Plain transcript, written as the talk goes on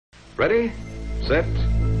Ready, set,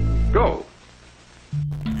 go.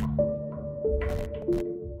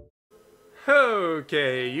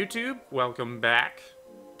 Okay, YouTube, welcome back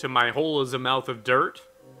to my hole is a mouth of dirt.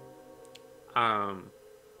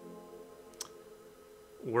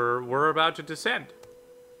 We're about to descend.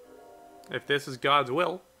 If this is God's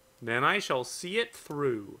will, then I shall see it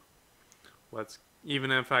through. Even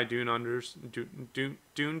if I don't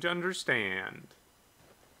understand.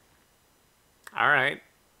 All right.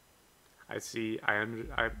 I see. I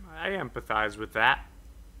empathize with that.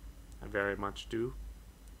 I very much do.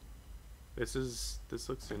 This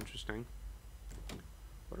looks interesting.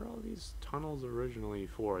 What are all these tunnels originally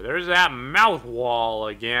for? There's that mouth wall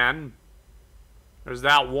again. There's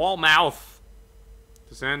that wall mouth.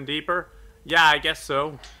 Descend deeper? Yeah, I guess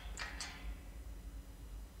so.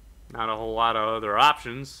 Not a whole lot of other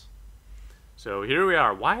options. So here we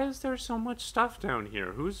are. Why is there so much stuff down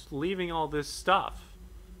here? Who's leaving all this stuff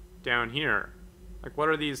down here? Like, what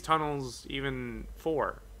are these tunnels even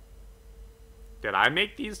for? Did I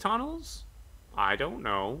make these tunnels? I don't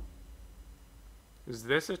know. Is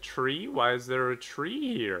this a tree? Why is there a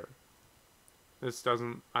tree here? This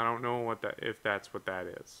doesn't... I don't know what that... if that's what that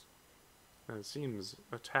is. That seems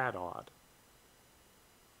a tad odd.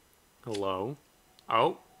 Hello?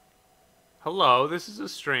 Oh. Hello, this is a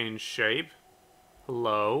strange shape.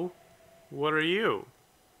 Hello? What are you?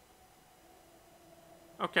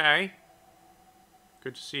 Okay.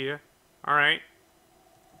 Good to see you. Alright.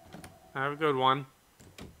 Have a good one.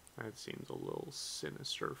 That seems a little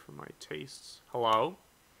sinister for my tastes. Hello?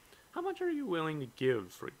 How much are you willing to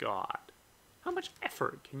give for God? How much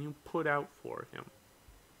effort can you put out for him?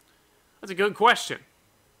 That's a good question.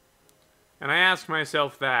 And I ask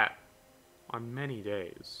myself that on many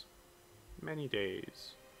days. Many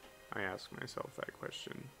days, I ask myself that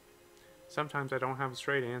question. Sometimes I don't have a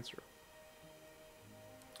straight answer.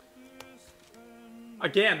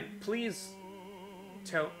 Again, please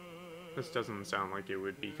tell... This doesn't sound like it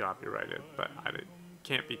would be copyrighted, but I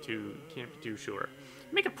can't be too sure.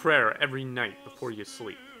 Make a prayer every night before you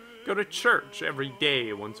sleep. Go to church every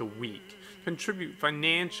day once a week. Contribute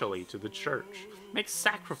financially to the church. Make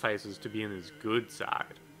sacrifices to be on his good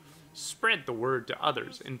side. Spread the word to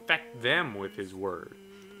others. Infect them with his word.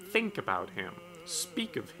 Think about him.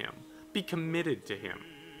 Speak of him. Be committed to him.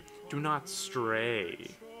 Do not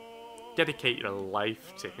stray. Dedicate your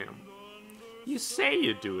life to him. You say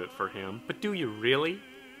you do it for him, but do you really?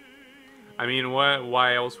 I mean,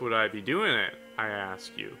 why else would I be doing it, I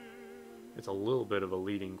ask you. It's a little bit of a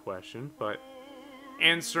leading question, but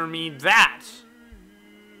answer me that.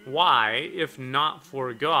 Why, if not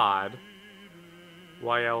for God,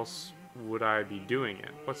 why else would I be doing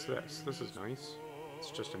it? What's this? This is nice.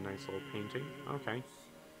 It's just a nice little painting. Okay.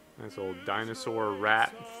 Nice little dinosaur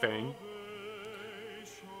rat thing.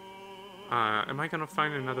 Am I gonna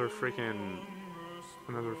find another freaking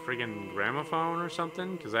gramophone or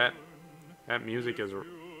something? Because that music is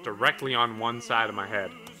directly on one side of my head.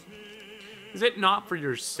 Is it not for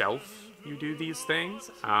yourself you do these things?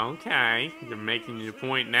 Okay, you're making your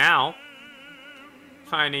point now.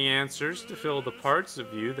 Finding answers to fill the parts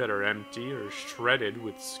of you that are empty or shredded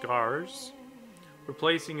with scars.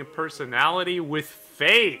 Replacing a personality with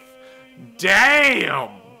faith.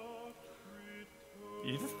 Damn!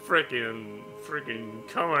 You freaking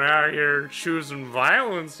coming out here choosing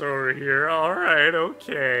violence over here. Alright,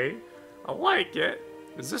 okay. I like it.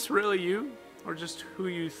 Is this really you? Or just who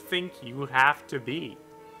you think you have to be?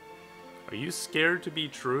 Are you scared to be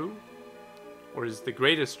true? Or is the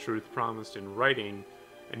greatest truth promised in writing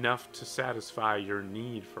enough to satisfy your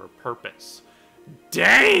need for a purpose?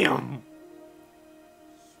 Damn!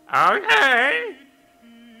 Okay!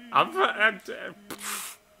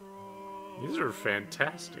 These are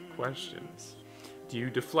fantastic questions. Do you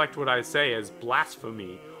deflect what I say as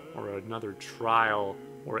blasphemy or another trial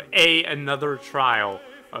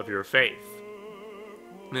of your faith?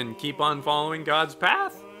 Then keep on following God's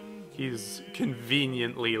path? He's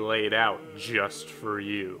conveniently laid out just for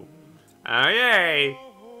you. Okay,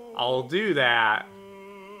 I'll do that.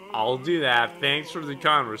 I'll do that. Thanks for the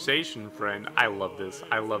conversation, friend. I love this.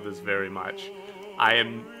 I love this very much.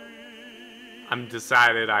 I'm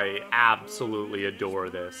decided I absolutely adore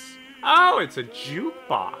this. Oh, it's a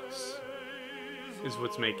jukebox. Is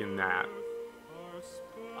what's making that.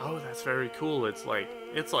 Oh, that's very cool. It's like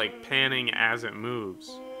panning as it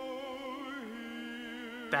moves.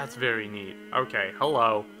 That's very neat. Okay,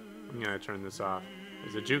 hello. I'm gonna turn this off.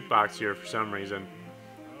 There's a jukebox here for some reason.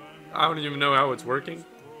 I don't even know how it's working.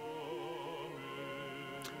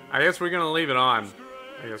 I guess we're gonna leave it on.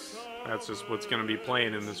 I guess that's just what's gonna be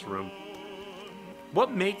playing in this room.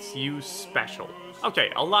 What makes you special?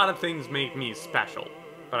 Okay, a lot of things make me special,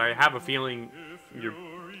 but I have a feeling you're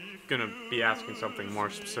gonna be asking something more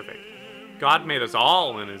specific. God made us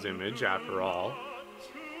all in his image, after all.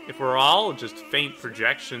 If we're all just faint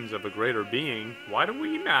projections of a greater being, why do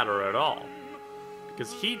we matter at all?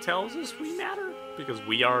 Because he tells us we matter? Because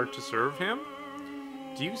we are to serve him?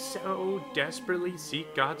 Do you so desperately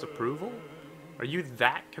seek God's approval? Are you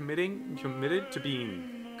that committed to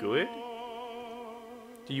being good?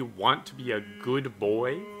 Do you want to be a good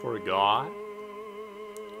boy for God?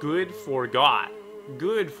 Good for God.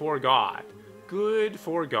 Good for God. Good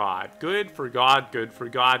for God. Good for God. Good for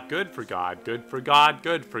God. Good for God. Good for God.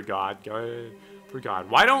 Good for God. Good for God.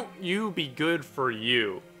 Why don't you be good for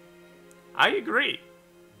you? I agree.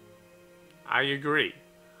 I agree.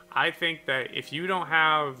 I think that if you don't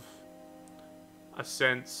have a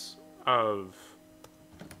sense of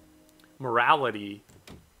morality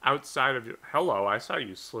outside of your... Hello, I saw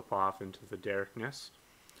you slip off into the darkness.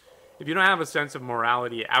 If you don't have a sense of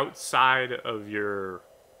morality outside of your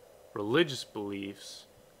religious beliefs,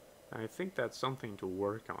 I think that's something to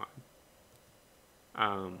work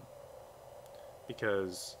on.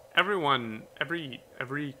 Because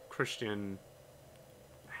every Christian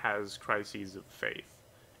has crises of faith.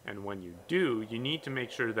 And when you do, you need to make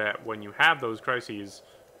sure that when you have those crises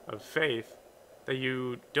of faith, that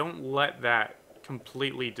you don't let that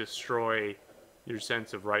completely destroy your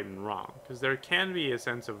sense of right and wrong. Because there can be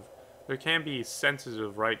senses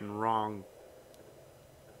of right and wrong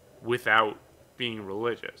without being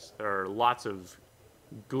religious. There are lots of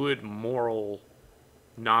good, moral,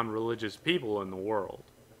 non-religious people in the world.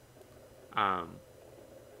 And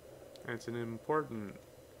it's an important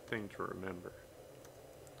thing to remember.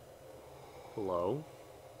 Hello?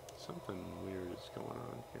 Something weird is going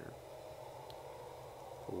on here.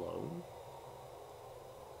 Hello?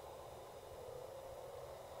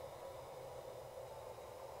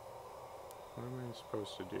 What am I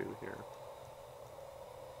supposed to do here?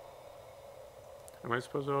 Am I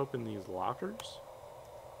supposed to open these lockers?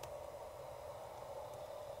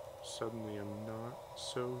 Suddenly I'm not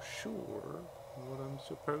so sure what I'm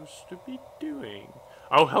supposed to be doing.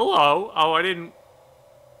 Oh, hello! Oh, I didn't...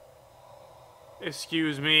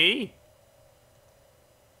 Excuse me?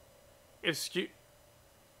 I'm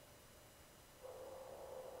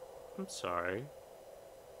sorry.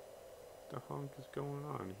 What the honk is going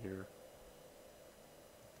on here?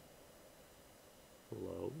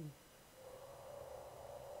 Hello?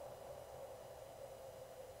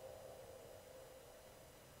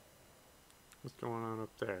 What's going on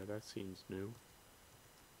up there? That seems new.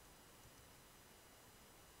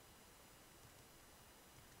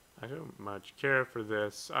 I don't much care for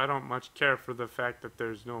this. I don't much care for the fact that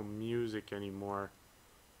there's no music anymore.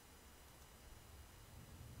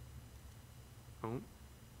 Oh.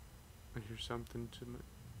 I hear something to me.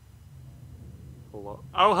 Hello?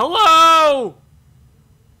 Oh, hello!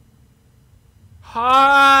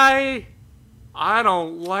 Hi! I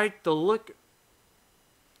don't like the look...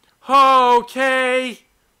 Okay!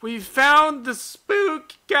 We found the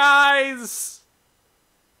spook, guys!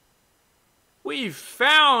 We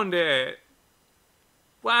found it!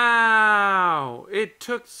 Wow! It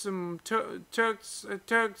took some looking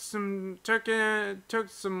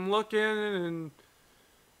and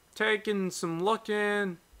taking some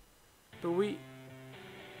looking, but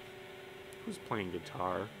who's playing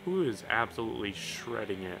guitar? Who is absolutely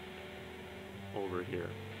shredding it over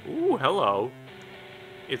here? Ooh, hello.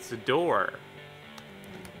 It's the door.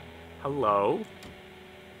 Hello?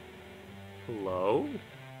 Hello?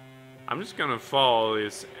 I'm just gonna follow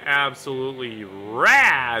this absolutely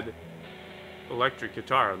rad electric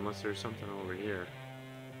guitar, unless there's something over here.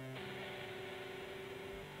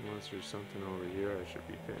 Unless there's something over here I should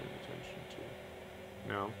be paying attention to.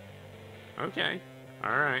 No? Okay.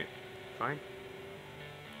 Alright. Fine.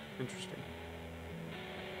 Interesting.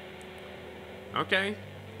 Okay.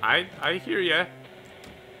 I hear ya.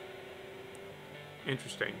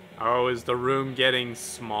 Interesting. Oh, is the room getting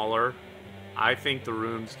smaller? I think the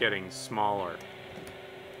room's getting smaller.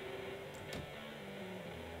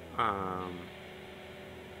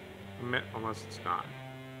 Unless it's not.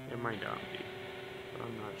 It might not be. But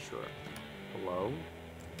I'm not sure. Hello?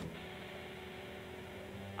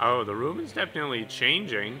 Oh, the room is definitely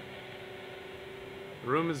changing.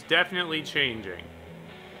 The room is definitely changing.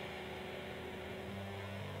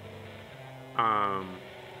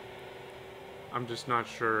 I'm just not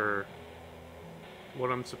sure what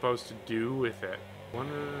I'm supposed to do with it.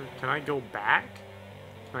 Can I go back?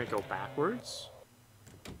 Can I go backwards?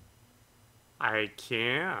 I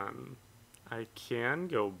can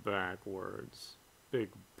go backwards. Big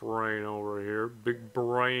brain over here. Big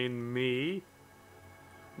brain me.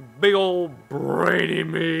 Big old brainy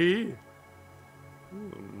me.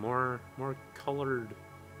 Ooh, more colored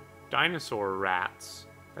dinosaur rats.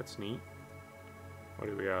 That's neat. What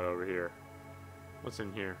do we got over here? What's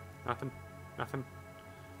in here? Nothing? Nothing?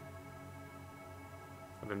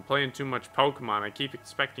 I've been playing too much Pokemon. I keep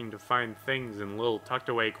expecting to find things in little tucked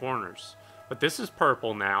away corners. But this is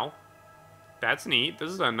purple now. That's neat.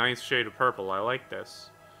 This is a nice shade of purple. I like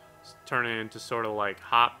this. It's turning into sort of like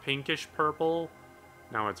hot pinkish purple.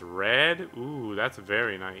 Now it's red. Ooh, that's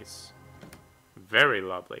very nice. Very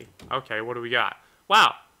lovely. Okay, what do we got?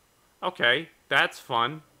 Wow. Okay, that's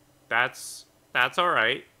fun. That's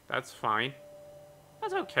alright. That's fine.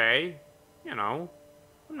 That's okay. You know,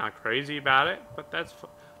 I'm not crazy about it, but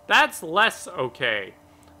that's less okay.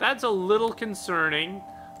 That's a little concerning.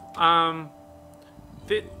 Am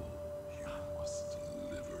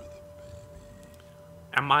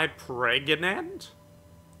I pregnant?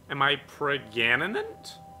 Am I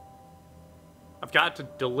pregnant? I've got to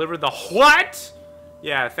deliver the what?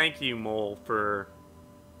 Yeah, thank you, Mole, for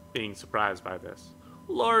being surprised by this.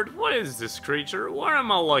 Lord, what is this creature? What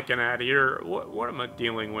am I looking at here? What am I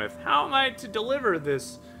dealing with? How am I to deliver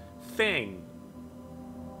this thing?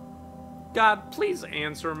 God, please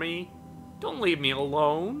answer me. Don't leave me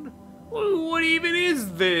alone. What even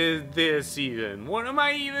is this even? What am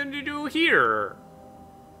I even to do here?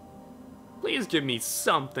 Please give me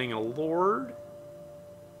something, O Lord.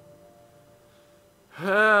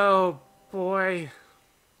 Oh, boy.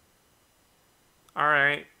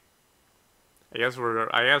 Alright. I guess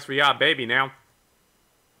we got a baby now.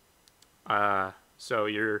 So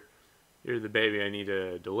you're the baby I need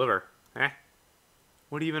to deliver. Eh?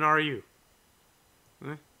 What even are you?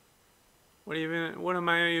 Eh? What am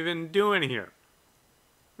I even doing here?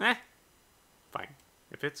 Eh? Fine.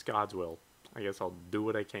 If it's God's will, I guess I'll do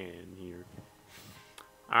what I can here.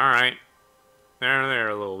 Alright.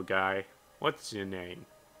 There, little guy. What's your name?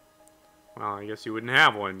 Well, I guess you wouldn't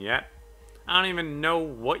have one yet. I don't even know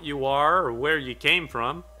what you are or where you came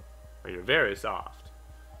from, but you're very soft.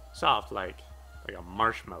 Soft like a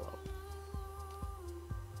marshmallow.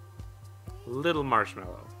 Little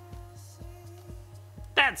marshmallow.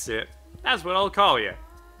 That's it. That's what I'll call you.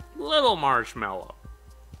 Little marshmallow.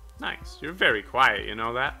 Nice. You're very quiet, you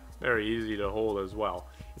know that? Very easy to hold as well.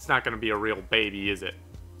 It's not going to be a real baby, is it?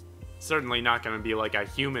 Certainly not going to be like a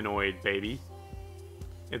humanoid baby.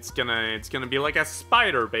 It's gonna be like a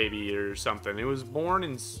spider baby or something. It was born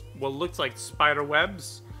in what looks like spider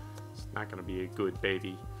webs. It's not gonna be a good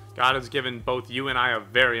baby. God has given both you and I a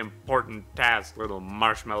very important task, little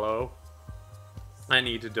marshmallow. I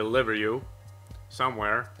need to deliver you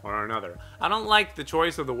somewhere or another. I don't like the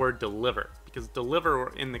choice of the word deliver, because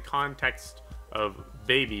deliver in the context of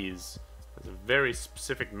babies has a very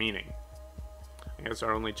specific meaning. I guess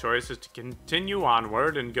our only choice is to continue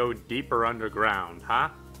onward and go deeper underground, huh?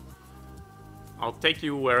 I'll take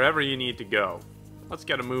you wherever you need to go. Let's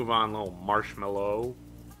get a move on, little marshmallow.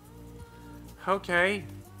 Okay.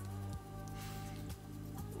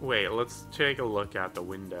 Wait, let's take a look out the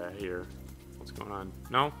window here. What's going on?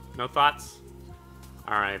 No? No thoughts?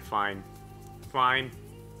 Alright, fine. Fine.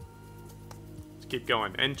 Let's keep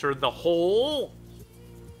going. Enter the hole!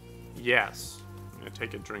 Yes. I'm gonna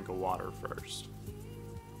take a drink of water first.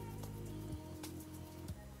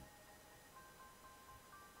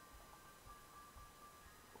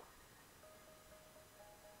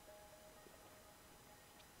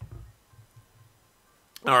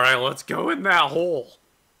 Alright, let's go in that hole.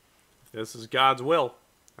 If this is God's will,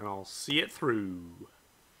 and I'll see it through.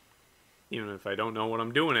 Even if I don't know what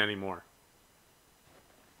I'm doing anymore.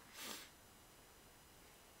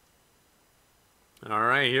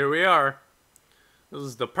 Alright, here we are. This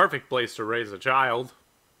is the perfect place to raise a child.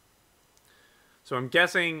 So I'm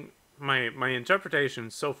guessing my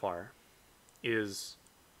interpretation so far is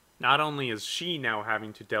not only is she now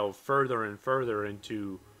having to delve further and further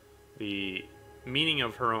into the meaning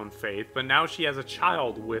of her own faith, but now she has a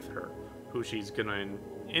child with her who she's gonna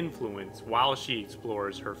influence while she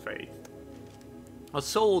explores her faith. A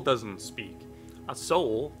soul doesn't speak. A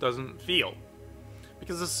soul doesn't feel.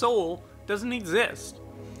 Because a soul doesn't exist.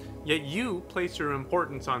 Yet you place your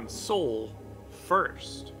importance on soul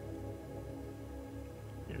first.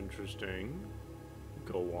 Interesting.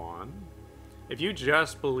 Go on. If you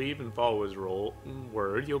just believe and follow his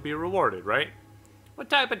word, you'll be rewarded, right? What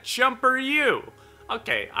type of chump are you?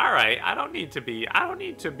 Okay, alright, I don't need to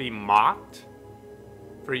be mocked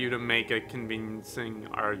for you to make a convincing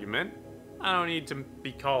argument. I don't need to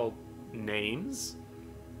be called names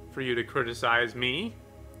for you to criticize me.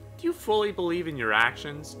 Do you fully believe in your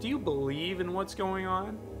actions? Do you believe in what's going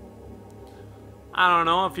on? I don't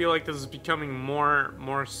know. I feel like this is becoming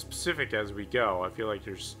more specific as we go. I feel like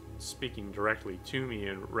you're speaking directly to me,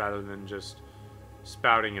 and rather than just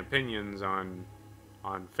spouting opinions on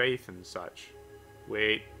faith and such.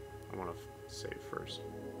 Wait, I want to save first.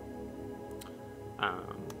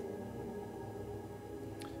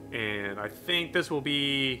 And I think this will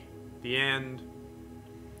be the end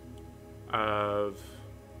of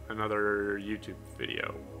another YouTube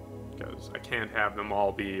video, because I can't have them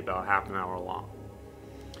all be about half an hour long.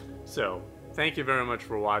 So, thank you very much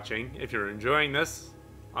for watching. If you're enjoying this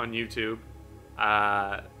on YouTube,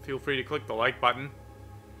 feel free to click the like button.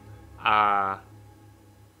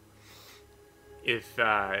 If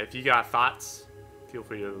you got thoughts, feel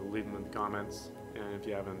free to leave them in the comments. And if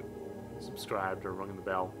you haven't subscribed or rung the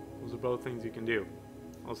bell, those are both things you can do.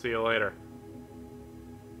 I'll see you later.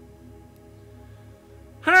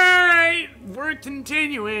 Alright, we're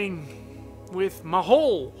continuing with my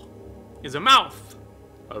hole is a mouth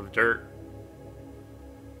of dirt.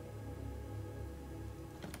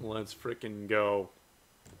 Let's frickin' go.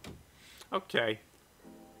 Okay.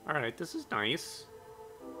 Alright, this is nice.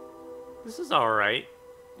 This is alright.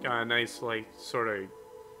 Got a nice, like, sort of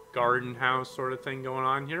garden house sort of thing going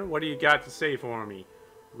on here. What do you got to say for me?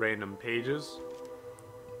 Random pages.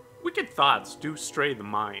 Wicked thoughts do stray the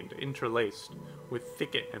mind, interlaced with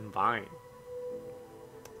thicket and vine.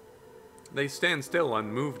 They stand still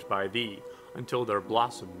unmoved by thee, until their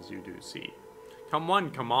blossoms you do see. Come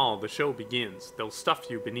one, come all, the show begins. They'll stuff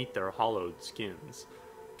you beneath their hollowed skins.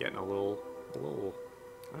 Getting a little,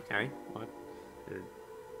 okay, what?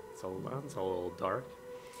 That's a little dark.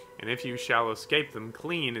 And if you shall escape them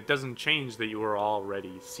clean, it doesn't change that you are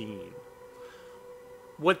already seen.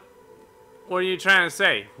 What are you trying to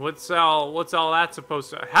say? What's all that supposed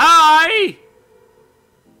to... Hi!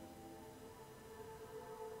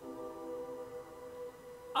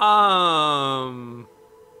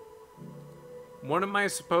 What am I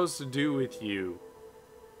supposed to do with you?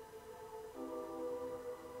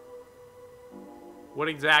 What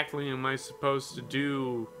exactly am I supposed to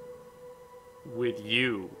do with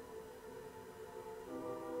you?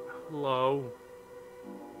 Hello?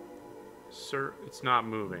 Sir, it's not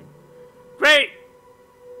moving. Great!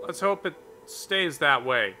 Let's hope it stays that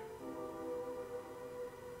way.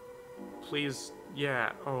 Please,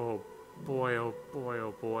 yeah. Oh boy, oh boy,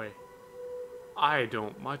 oh boy. I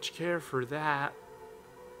don't much care for that.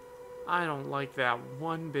 I don't like that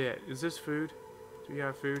one bit. Is this food? Do we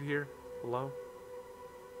have food here? Hello?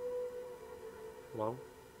 Hello?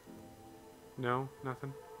 No?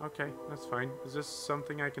 Nothing? Okay, that's fine. Is this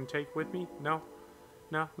something I can take with me? No?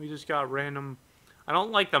 No, we just got random... I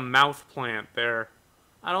don't like the mouth plant there.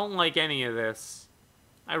 I don't like any of this.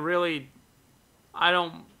 I really... I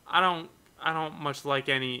don't much like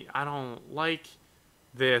any... I don't like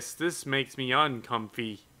this. This makes me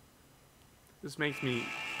uncomfy. This makes me...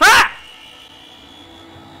 Ah!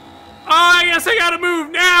 Oh, I guess I gotta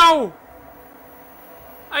move now!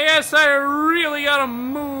 I guess I really gotta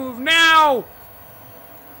move now!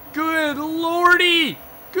 Good lordy!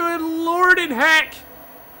 Good lord and heck!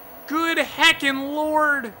 Good heckin'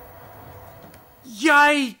 lord!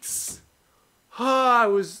 Yikes!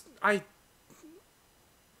 I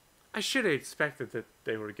should have expected that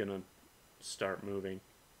they were gonna start moving.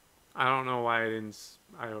 I don't know why I didn't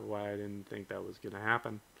think that was gonna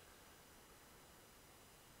happen.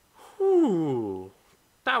 Whew.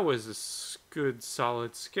 That was a good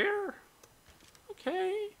solid scare.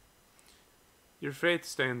 Okay. Your faith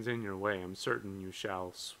stands in your way. I'm certain you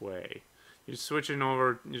shall sway. You're switching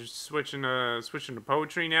to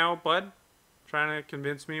poetry now, bud? Trying to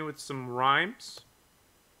convince me with some rhymes?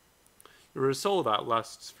 You're a soul that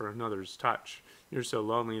lusts for another's touch. You're so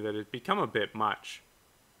lonely that it become a bit much.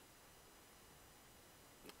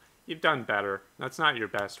 You've done better. That's not your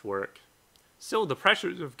best work. Still, the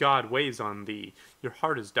pressures of God weighs on thee. Your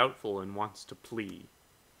heart is doubtful and wants to plea.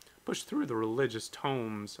 Push through the religious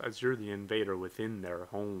tomes as you're the invader within their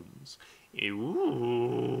homes.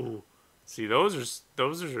 Ooh. See, those are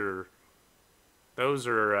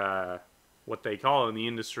what they call in the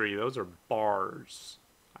industry. Those are bars,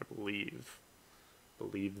 I believe.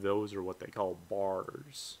 Those are what they call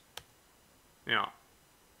bars. Yeah.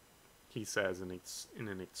 He says in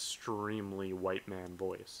an extremely white man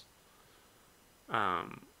voice. Are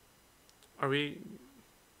we...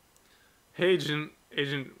 Agent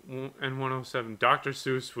N107, Dr.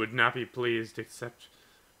 Seuss would not be pleased except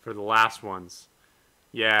for the last ones.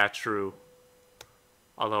 Yeah, true.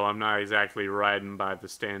 Although I'm not exactly riding by the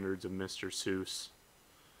standards of Mr. Seuss.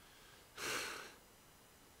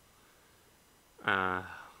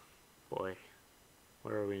 boy.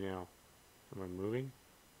 Where are we now? Am I moving?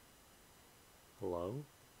 Hello?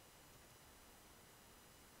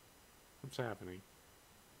 What's happening?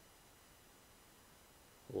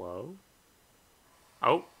 Hello?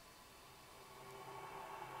 Oh!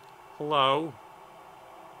 Hello?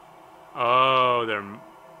 Oh, they're...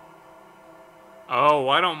 Oh,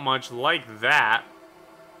 I don't much like that.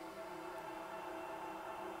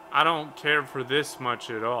 I don't care for this much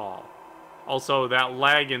at all. Also, that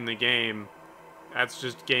lag in the game, that's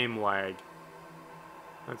just game lag.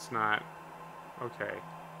 That's not... Okay.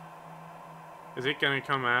 Is it gonna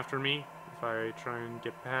come after me if I try and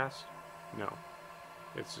get past? No.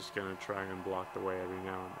 It's just gonna try and block the way every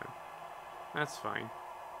now and then. That's fine.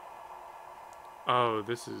 Oh,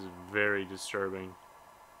 this is very disturbing.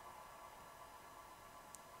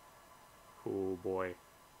 Oh boy.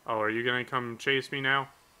 Oh, are you gonna come chase me now?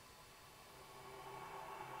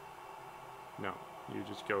 No. You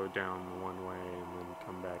just go down one way and then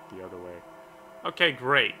come back the other way. Okay,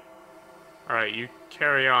 great. Alright, you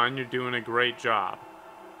carry on. You're doing a great job.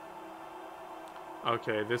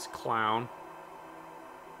 Okay, this clown.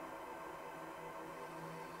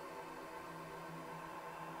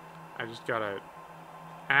 I just gotta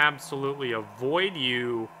absolutely avoid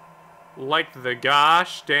you like the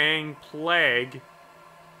gosh dang plague.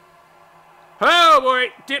 Oh boy,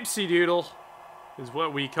 dipsy doodle is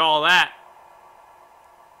what we call that.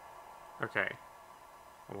 Okay.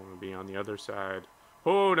 I want to be on the other side.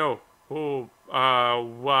 Oh no. Oh,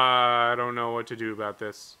 I don't know what to do about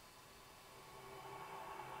this.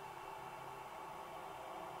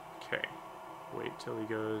 Okay. Wait till he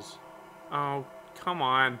goes. Oh, come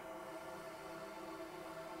on.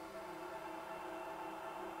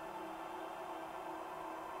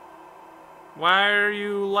 Why are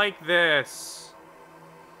you like this?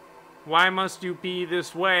 Why must you be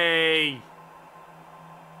this way?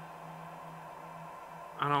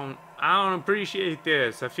 I don't appreciate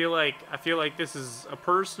this. I feel like this is a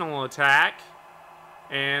personal attack,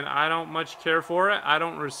 and I don't much care for it. I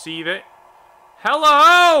don't receive it.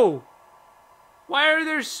 Hello! Why are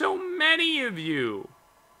there so many of you?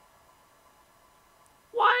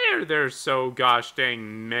 Why are there so gosh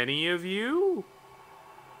dang many of you?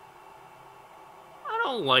 I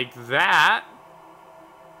don't like that.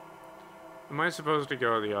 Am I supposed to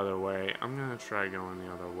go the other way? I'm gonna try going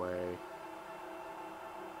the other way.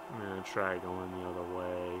 I'm gonna try going the other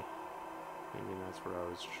way. Maybe that's where I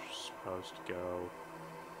was supposed to go.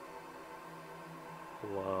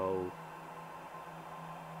 Hello.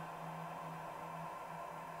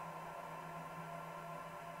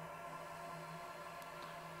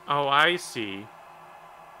 Oh, I see.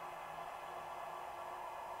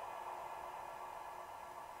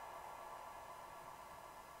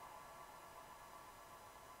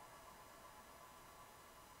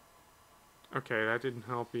 Okay, that didn't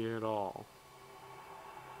help you at all.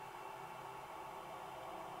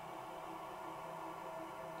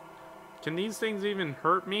 Can these things even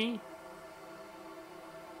hurt me?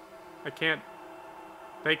 They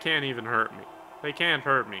can't even hurt me. They can't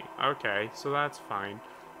hurt me. Okay, so that's fine.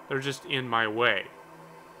 They're just in my way.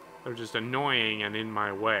 They're just annoying and in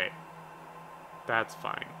my way. That's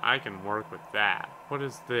fine. I can work with that. What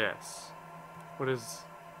is this? What is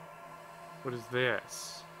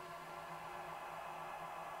this?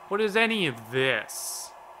 What is any of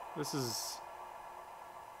this? This is...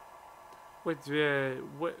 What?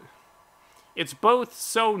 It's both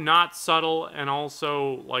so not subtle and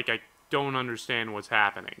also, like, I don't understand what's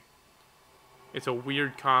happening. It's a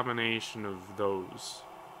weird combination of those.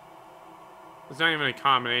 It's not even a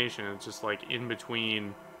combination, it's just, like, in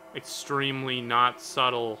between extremely not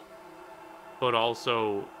subtle, but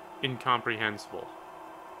also incomprehensible.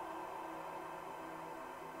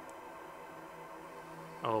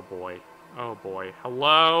 Oh boy. Oh boy.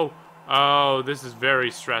 Hello? Oh, this is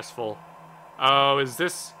very stressful. Oh, is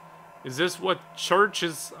this what church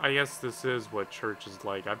is? I guess this is what church is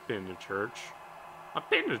like. I've been to church. I've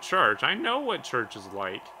been to church. I know what church is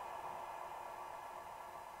like.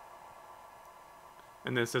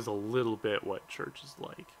 And this is a little bit what church is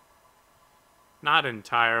like. Not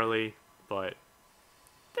entirely, but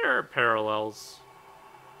there are parallels.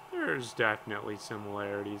 There's definitely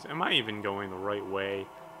similarities. Am I even going the right way?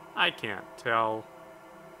 I can't tell.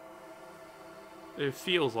 It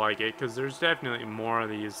feels like it, because there's definitely more of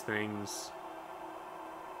these things.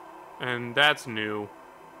 And that's new.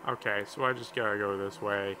 Okay, so I just gotta go this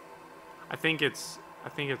way. I think it's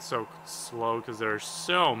so slow, because there are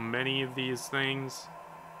so many of these things.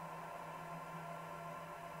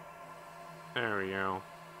 There we go.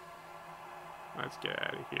 Let's get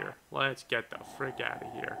out of here. Let's get the frick out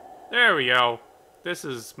of here. There we go. This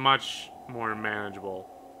is much more manageable.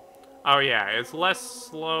 Oh yeah, it's less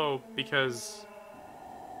slow because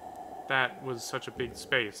that was such a big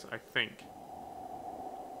space, I think.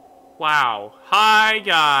 Wow. Hi,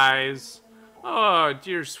 guys. Oh,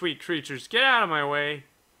 dear sweet creatures, get out of my way.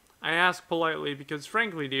 I ask politely because,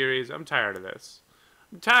 frankly, dearies, I'm tired of this.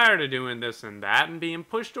 I'm tired of doing this and that and being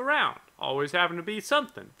pushed around, always having to be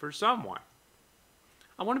something for someone.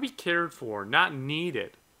 I want to be cared for, not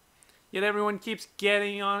needed. Yet everyone keeps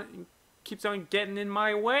on getting in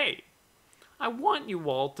my way. I want you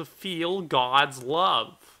all to feel God's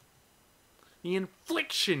love. The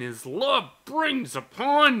infliction His love brings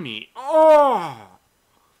upon me. Oh!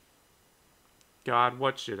 God,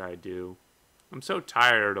 what should I do? I'm so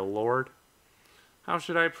tired, O Lord. How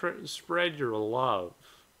should I spread your love?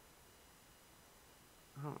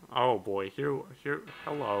 Oh boy, here,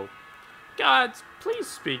 hello. God, please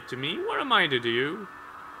speak to me. What am I to do?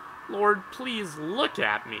 Lord, please look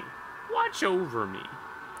at me. Watch over me.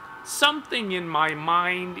 Something in my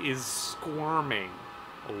mind is squirming.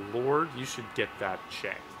 Oh Lord, you should get that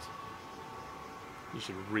checked. You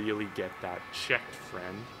should really get that checked,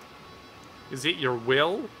 friend. Is it your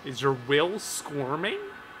will? Is your will squirming?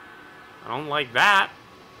 I don't like that.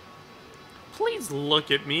 Please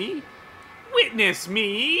look at me. Witness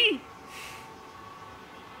me.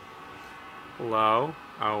 Hello?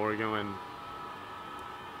 Oh, we're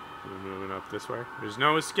moving up this way. There's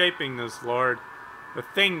no escaping this, Lord. The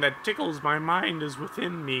thing that tickles my mind is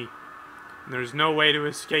within me. And there's no way to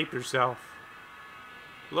escape yourself.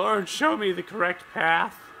 Lord, show me the correct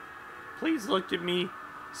path. Please look at me.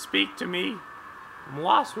 Speak to me. I'm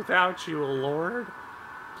lost without you, O Lord.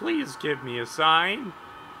 Please give me a sign.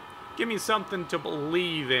 Give me something to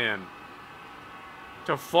believe in.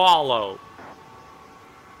 To follow.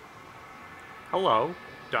 Hello,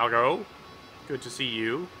 doggo. Good to see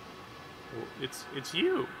you. Well, it's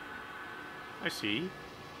you. I see.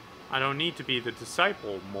 I don't need to be the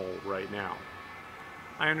disciple mole right now.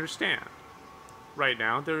 I understand. Right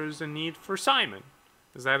now, there is a need for Simon.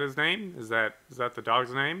 Is that his name? Is that the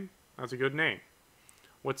dog's name? That's a good name.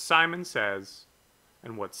 What Simon says,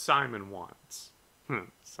 and what Simon wants.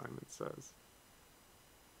 Simon says.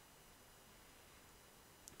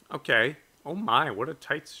 Okay. Oh my, what a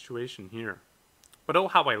tight situation here. But oh,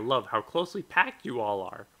 how I love how closely packed you all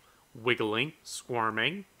are. Wiggling,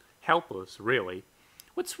 squirming, helpless, really.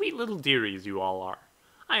 What sweet little dearies you all are.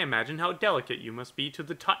 I imagine how delicate you must be to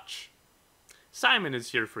the touch. Simon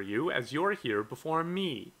is here for you as you're here before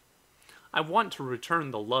me. I want to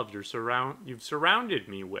return the love you've surrounded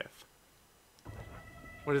me with.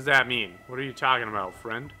 What does that mean? What are you talking about,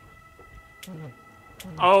 friend?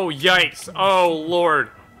 Oh, yikes. Oh, Lord.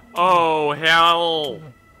 Oh, hell.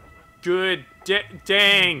 Good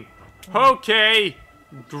dang. Okay.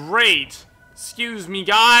 Great. Excuse me,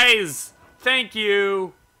 guys. Thank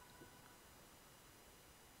you.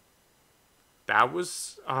 That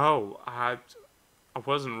was... Oh, I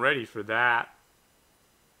wasn't ready for that.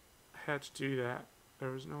 I had to do that.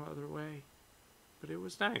 There was no other way. But it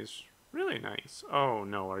was nice. Really nice. Oh,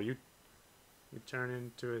 no. Are you... You turn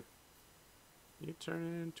into a... You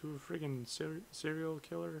turn into a friggin' serial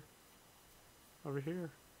killer over here.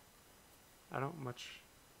 I don't much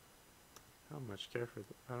care for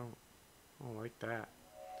that. I don't like that.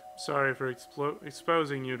 Sorry for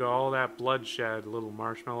exposing you to all that bloodshed, little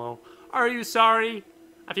marshmallow. Are you sorry?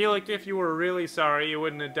 I feel like if you were really sorry, you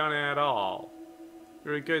wouldn't have done it at all.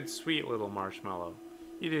 You're a good, sweet little marshmallow.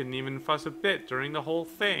 You didn't even fuss a bit during the whole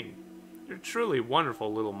thing. You're truly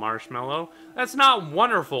wonderful, little marshmallow. That's not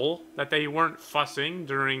wonderful that they weren't fussing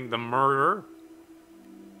during the murder.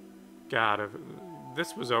 God,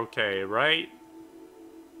 this was okay, right?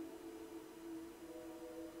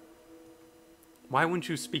 Why wouldn't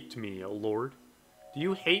you speak to me, O Lord? Do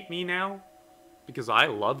you hate me now? Because I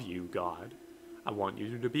love you, God. I want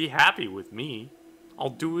you to be happy with me. I'll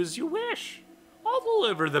do as you wish. I'll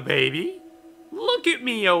deliver the baby. Look at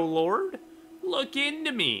me, O Lord. Look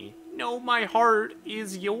into me. Know my heart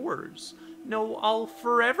is yours. Know I'll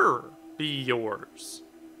forever be yours.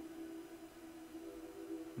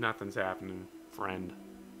 Nothing's happening, friend.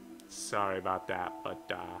 Sorry about that, but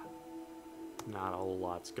not a whole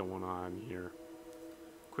lot's going on here.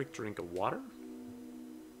 Quick drink of water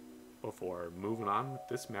before moving on with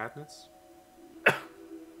this madness.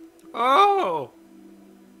 Oh!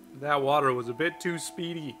 That water was a bit too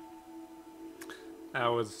speedy. That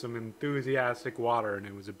was some enthusiastic water, and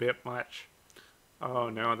it was a bit much. Oh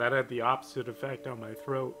no, that had the opposite effect on my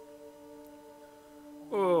throat.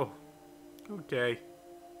 Oh, okay.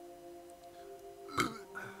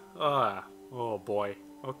 Oh boy,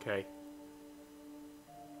 okay.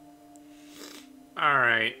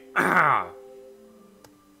 Alright.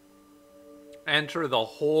 Enter the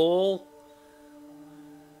hole?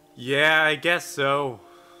 Yeah, I guess so.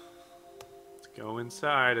 Let's go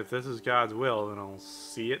inside. If this is God's will, then I'll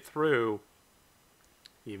see it through.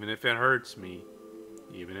 Even if it hurts me.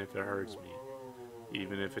 Even if it hurts me.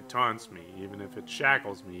 Even if it taunts me. Even if it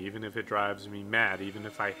shackles me. Even if it drives me mad. Even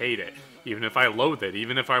if I hate it. Even if I loathe it.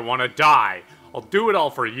 Even if I want to die. I'll do it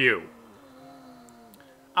all for you.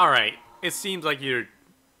 Alright. It seems like you're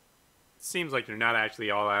not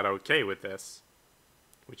actually all that okay with this.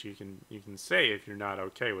 Which you can say if you're not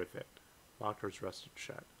okay with it. Lockers rusted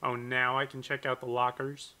shut. Oh, now I can check out the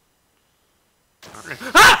lockers? Right.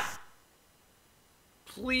 Ah!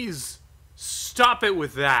 Please stop it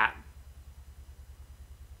with that.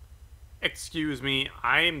 Excuse me,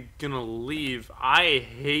 I'm gonna leave. I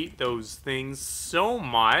hate those things so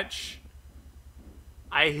much.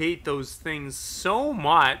 I hate those things so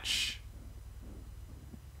much.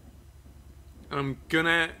 I'm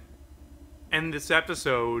gonna end this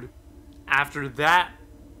episode after that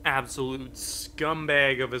absolute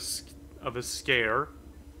scumbag of a scare.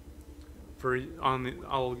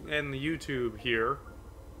 I'll end the YouTube here.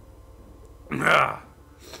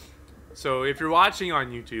 So if you're watching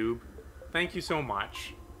on YouTube, thank you so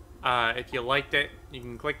much. If you liked it, you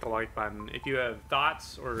can click the like button. If you have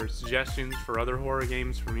thoughts or suggestions for other horror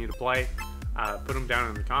games for me to play, put them down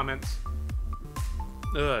in the comments.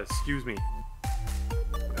 Excuse me.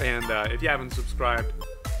 And if you haven't subscribed,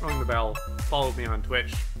 ring the bell, follow me on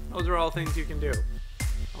Twitch. Those are all things you can do.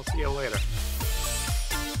 I'll see you later.